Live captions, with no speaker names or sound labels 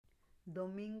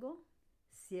Domingo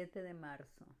 7 de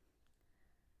marzo.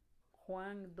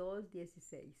 Juan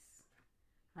 2:16.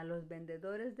 A los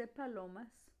vendedores de palomas,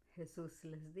 Jesús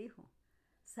les dijo: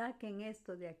 saquen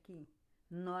esto de aquí,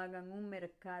 no hagan un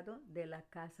mercado de la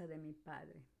casa de mi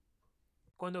Padre.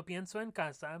 Cuando pienso en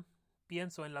casa,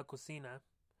 pienso en la cocina.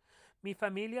 Mi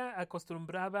familia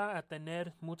acostumbraba a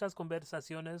tener muchas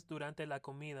conversaciones durante la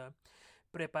comida,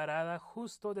 preparada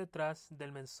justo detrás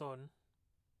del mesón.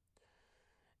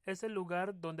 Es el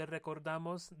lugar donde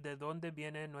recordamos de dónde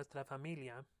viene nuestra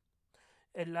familia.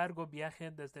 El largo viaje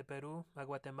desde Perú a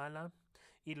Guatemala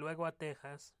y luego a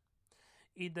Texas,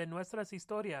 y de nuestras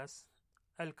historias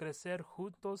al crecer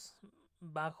juntos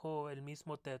bajo el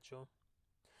mismo techo.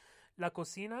 La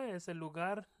cocina es el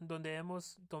lugar donde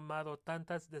hemos tomado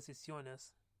tantas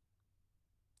decisiones.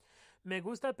 Me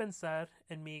gusta pensar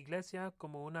en mi iglesia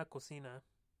como una cocina.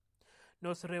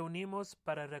 Nos reunimos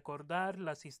para recordar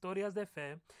las historias de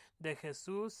fe de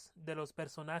Jesús, de los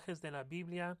personajes de la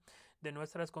Biblia, de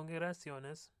nuestras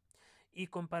congregaciones, y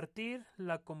compartir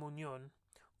la comunión,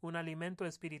 un alimento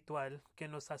espiritual que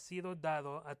nos ha sido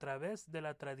dado a través de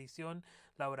la tradición,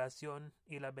 la oración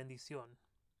y la bendición.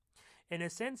 En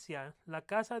esencia, la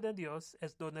casa de Dios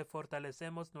es donde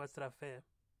fortalecemos nuestra fe.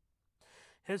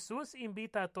 Jesús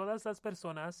invita a todas las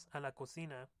personas a la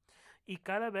cocina, y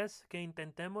cada vez que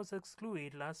intentemos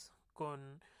excluirlas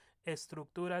con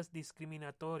estructuras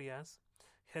discriminatorias,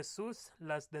 Jesús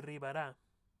las derribará.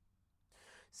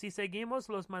 Si seguimos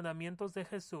los mandamientos de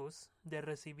Jesús de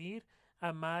recibir,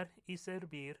 amar y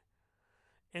servir,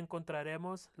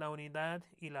 encontraremos la unidad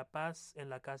y la paz en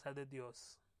la casa de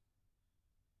Dios.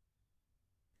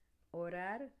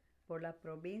 Orar por la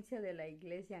provincia de la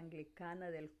Iglesia Anglicana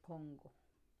del Congo.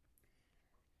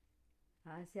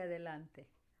 Hacia adelante.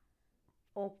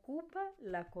 ¿Ocupa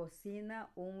la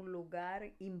cocina un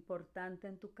lugar importante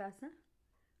en tu casa?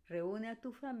 Reúne a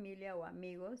tu familia o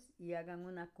amigos y hagan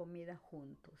una comida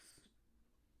juntos.